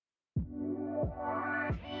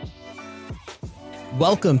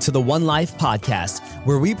Welcome to the One Life Podcast,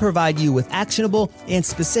 where we provide you with actionable and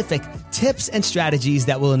specific tips and strategies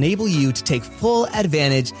that will enable you to take full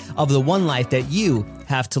advantage of the one life that you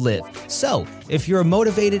have to live. So, if you're a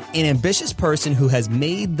motivated and ambitious person who has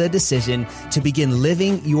made the decision to begin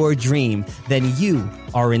living your dream, then you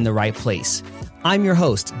are in the right place. I'm your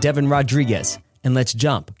host, Devin Rodriguez, and let's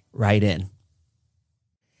jump right in.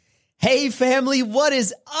 Hey family, what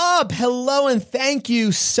is up? Hello, and thank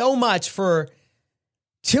you so much for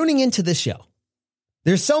tuning into this show.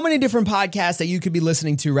 There's so many different podcasts that you could be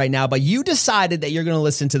listening to right now, but you decided that you're going to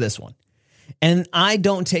listen to this one. And I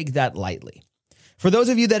don't take that lightly. For those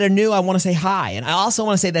of you that are new, I want to say hi. And I also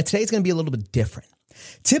want to say that today's going to be a little bit different.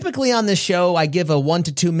 Typically on this show, I give a 1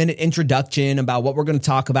 to 2 minute introduction about what we're going to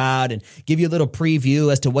talk about and give you a little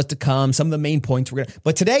preview as to what's to come, some of the main points we're going to,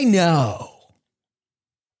 but today, no.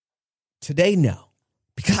 Today, no.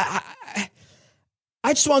 Because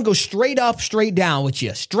I just want to go straight up, straight down with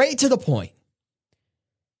you, straight to the point.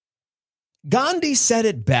 Gandhi said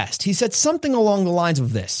it best. He said something along the lines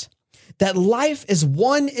of this, that life is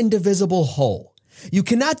one indivisible whole. You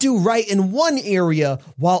cannot do right in one area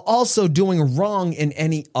while also doing wrong in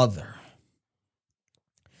any other.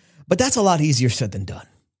 But that's a lot easier said than done.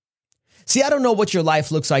 See, I don't know what your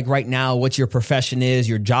life looks like right now, what your profession is,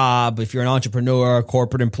 your job, if you're an entrepreneur,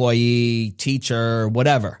 corporate employee, teacher,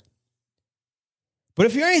 whatever. But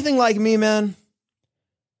if you're anything like me, man,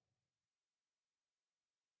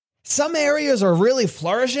 some areas are really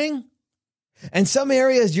flourishing and some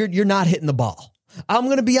areas you're not hitting the ball. I'm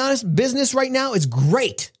going to be honest, business right now is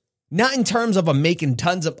great. Not in terms of I'm making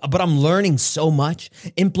tons of, but I'm learning so much,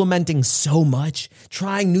 implementing so much,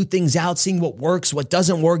 trying new things out, seeing what works, what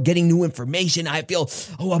doesn't work, getting new information. I feel,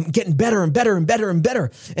 I'm getting better and better and better and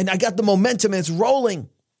better. And I got the momentum and it's rolling.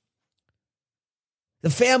 The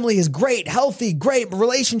family is great, healthy, great.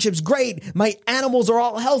 Relationships, great. My animals are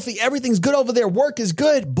all healthy. Everything's good over there. Work is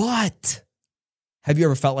good. But have you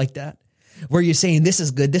ever felt like that? Where you're saying this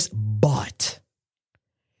is good, but.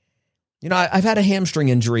 You know, I've had a hamstring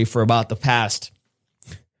injury for about the past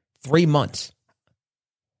 3 months.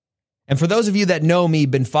 And for those of you that know me,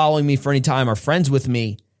 been following me for any time, are friends with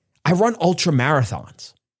me, I run ultra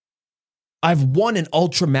marathons. I've won an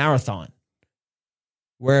ultra marathon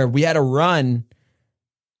where we had to run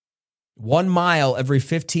 1 mile every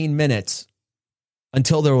 15 minutes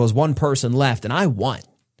until there was one person left, and I won.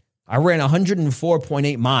 I ran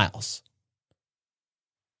 104.8 miles.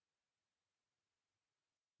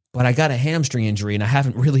 But I got a hamstring injury, and I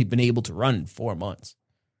haven't really been able to run in 4 months.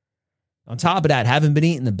 On top of that, haven't been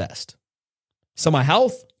eating the best. So my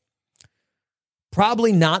health,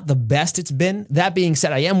 probably not the best it's been. That being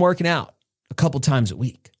said, I am working out a couple times a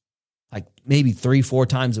week, like maybe 3-4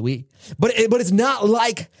 times a week. But it's not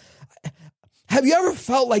like... Have you ever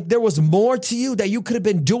felt like there was more to you, that you could have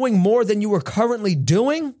been doing more than you were currently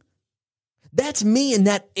doing? That's me in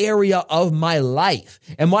that area of my life.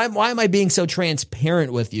 And why am I being so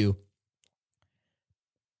transparent with you?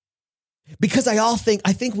 Because I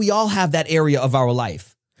think we all have that area of our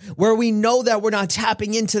life where we know that we're not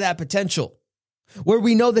tapping into that potential, where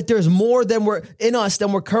we know that there's more than we're in us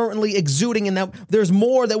than we're currently exuding, and that there's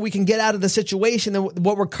more that we can get out of the situation than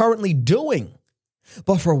what we're currently doing.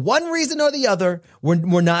 But for one reason or the other,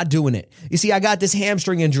 we're not doing it. You see, I got this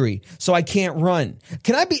hamstring injury, so I can't run.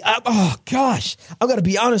 Can I be, oh gosh, I've got to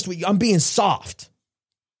be honest with you. I'm being soft.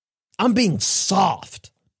 I'm being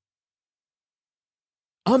soft.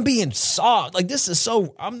 Like this is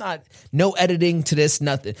so, I'm not, no editing to this,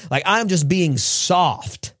 nothing. Like I'm just being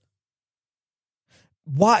soft.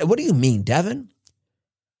 Why? What do you mean, Devin?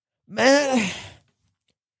 Man,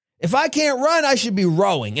 if I can't run, I should be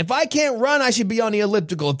rowing. If I can't run, I should be on the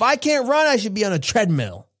elliptical. If I can't run, I should be on a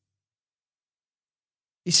treadmill.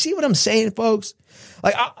 You see what I'm saying, folks?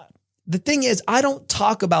 Like the thing is, I don't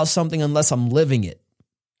talk about something unless I'm living it.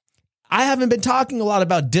 I haven't been talking a lot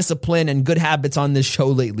about discipline and good habits on this show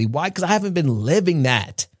lately. Why? Because I haven't been living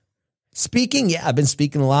that. Speaking, yeah, I've been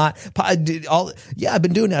speaking a lot. I've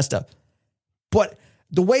been doing that stuff. But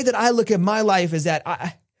the way that I look at my life is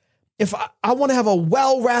that if I want to have a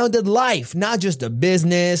well-rounded life, not just a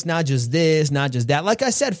business, not just this, not just that. Like I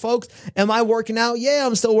said, folks, am I working out? Yeah,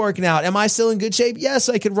 I'm still working out. Am I still in good shape? Yes,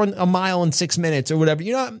 I could run a mile in 6 minutes or whatever.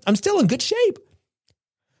 You know, I'm still in good shape,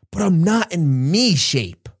 but I'm not in me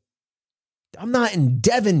shape. I'm not in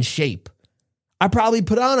Devin shape. I probably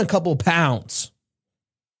put on a couple pounds.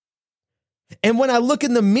 And when I look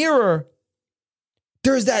in the mirror,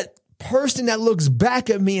 there's that person that looks back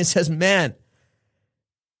at me and says, man,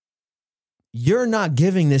 you're not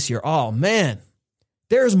giving this your all. Man,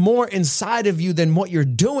 There's more inside of you than what you're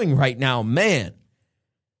doing right now, man.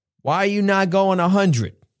 Why are you not going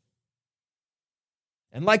 100?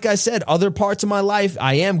 And like I said, other parts of my life,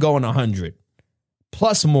 I am going 100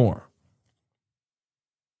 plus more.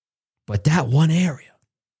 But that one area,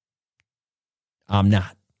 I'm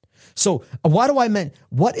not. So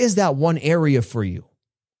what is that one area for you?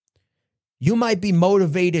 You might be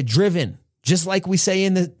motivated, driven, just like we say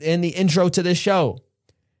in the intro to this show.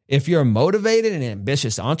 If you're a motivated and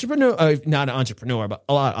ambitious entrepreneur, not an entrepreneur, but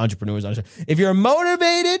a lot of entrepreneurs. If you're a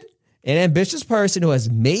motivated and ambitious person who has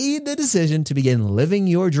made the decision to begin living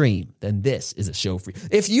your dream, then this is a show for you.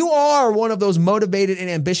 If you are one of those motivated and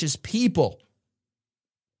ambitious people,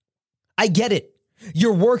 I get it.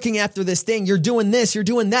 You're working after this thing. You're doing this. You're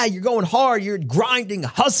doing that. You're going hard. You're grinding,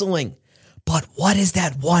 hustling. But what is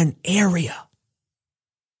that one area?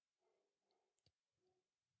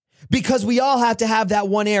 Because we all have to have that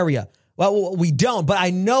one area. Well, we don't, but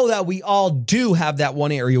I know that we all do have that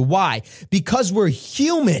one area. Why? Because we're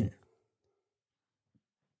human.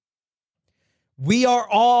 We are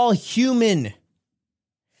all human.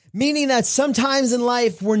 Meaning that sometimes in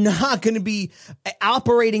life, we're not going to be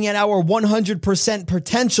operating at our 100%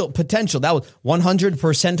 potential. That was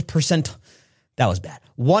 100%. That was bad.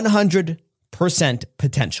 100%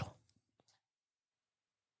 potential.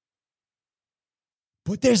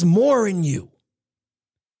 But there's more in you.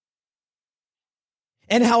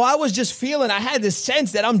 And how I was just feeling, I had this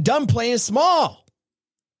sense that I'm done playing small.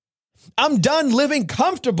 I'm done living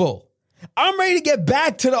comfortable. I'm ready to get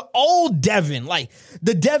back to the old Devin, like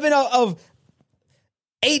the Devin of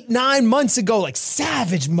 8-9 months ago, like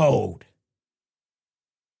savage mode.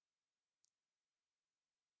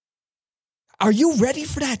 Are you ready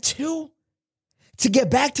for that too? To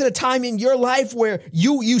get back to the time in your life where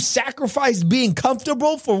you sacrificed being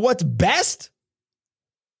comfortable for what's best?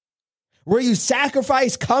 Where you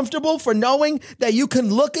sacrifice comfortable for knowing that you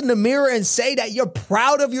can look in the mirror and say that you're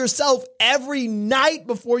proud of yourself every night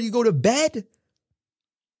before you go to bed?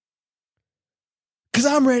 Because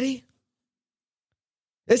I'm ready.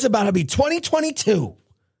 It's about to be 2022.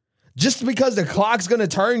 Just because the clock's going to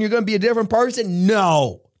turn, you're going to be a different person?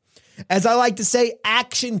 No. As I like to say,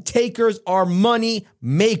 action takers are money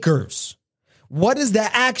makers. What is the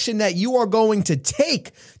action that you are going to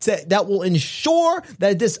take that will ensure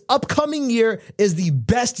that this upcoming year is the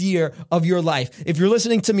best year of your life? If you're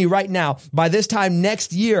listening to me right now, by this time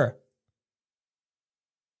next year,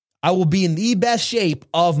 I will be in the best shape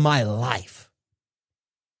of my life.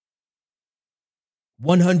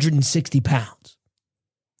 160 pounds,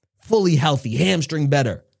 fully healthy, hamstring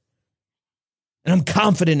better. And I'm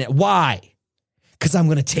confident in it. Why? Because I'm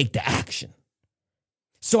going to take the action.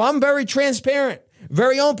 So I'm very transparent,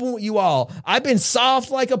 very open with you all. I've been soft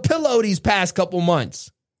like a pillow these past couple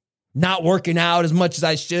months. Not working out as much as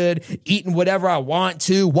I should, eating whatever I want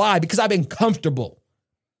to. Why? Because I've been comfortable.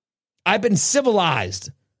 I've been civilized.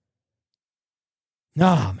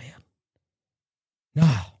 Nah, man.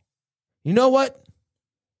 Nah. You know what?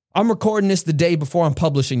 I'm recording this the day before I'm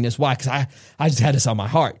publishing this. Why? Because I just had this on my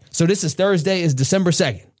heart. So this is Thursday, is December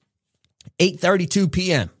 2nd, 8:32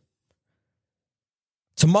 p.m.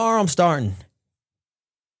 Tomorrow I'm starting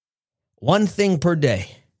one thing per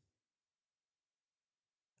day.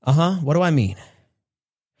 What do I mean?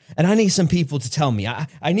 And I need some people to tell me.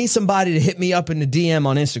 I need somebody to hit me up in the DM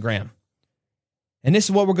on Instagram. And this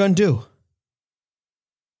is what we're going to do.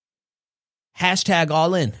 Hashtag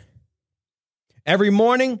all in. Every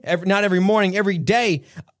day,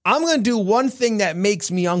 I'm going to do one thing that makes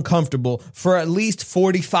me uncomfortable for at least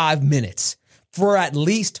 45 minutes. That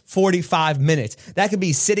could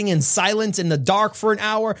be sitting in silence in the dark for an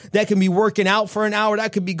hour. That can be working out for an hour.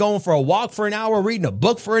 That could be going for a walk for an hour, reading a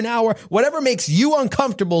book for an hour. Whatever makes you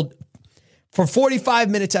uncomfortable for 45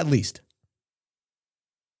 minutes at least.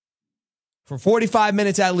 For 45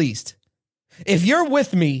 minutes at least. If you're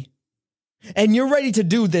with me, and you're ready to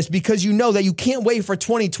do this because you know that you can't wait for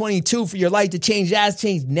 2022 for your life to change as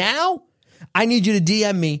changed now, I need you to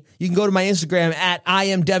DM me. You can go to my Instagram at I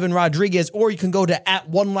am Devin Rodriguez, or you can go to at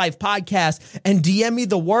One Life Podcast and DM me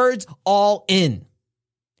the words all in.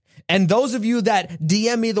 And those of you that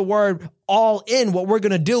DM me the word all in, what we're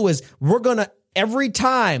going to do is every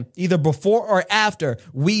time, either before or after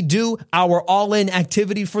we do our all in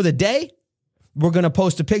activity for the day, we're going to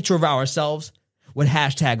post a picture of ourselves with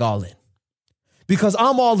hashtag all in. Because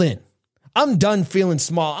I'm all in. I'm done feeling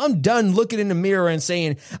small. I'm done looking in the mirror and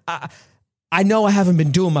saying, I know I haven't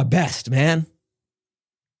been doing my best, man.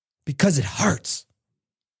 Because it hurts.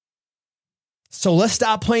 So let's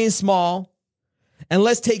stop playing small and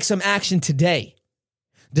let's take some action today.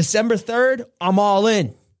 December 3rd, I'm all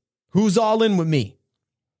in. Who's all in with me?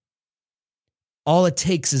 All it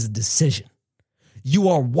takes is a decision. You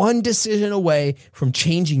are one decision away from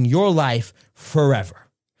changing your life forever.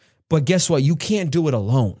 But guess what? You can't do it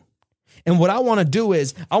alone. And what I want to do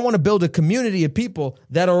is I want to build a community of people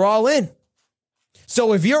that are all in.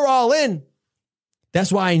 So if you're all in,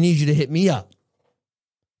 that's why I need you to hit me up.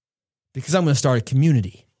 Because I'm going to start a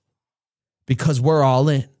community. Because we're all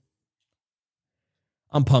in.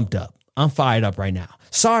 I'm pumped up. I'm fired up right now.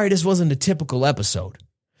 Sorry, this wasn't a typical episode.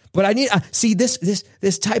 But I need, see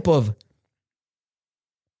this type of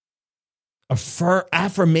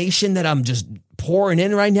affirmation that I'm just pouring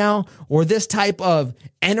in right now, or this type of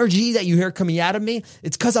energy that you hear coming out of me,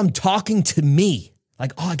 it's because I'm talking to me.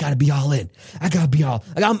 Like, oh, I got to be all in. I got to be all,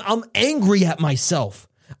 like, I'm angry at myself.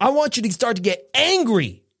 I want you to start to get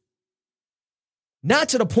angry. Not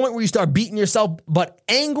to the point where you start beating yourself, but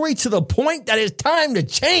angry to the point that it's time to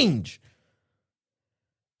change.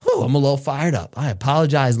 Whew, I'm a little fired up. I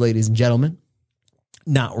apologize, ladies and gentlemen.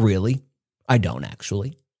 Not really. I don't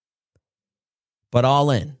actually. But all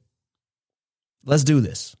in. Let's do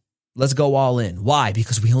this. Let's go all in. Why?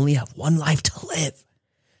 Because we only have one life to live.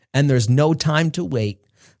 And there's no time to wait,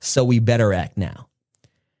 so we better act now.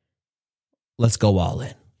 Let's go all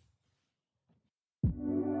in.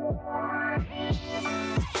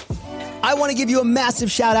 I want to give you a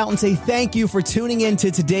massive shout out and say thank you for tuning in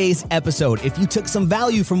to today's episode. If you took some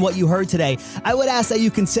value from what you heard today, I would ask that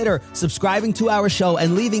you consider subscribing to our show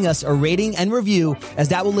and leaving us a rating and review, as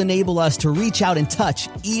that will enable us to reach out and touch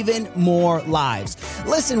even more lives.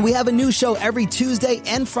 Listen, we have a new show every Tuesday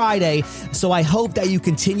and Friday, so I hope that you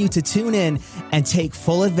continue to tune in and take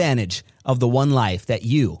full advantage of the one life that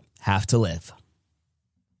you have to live.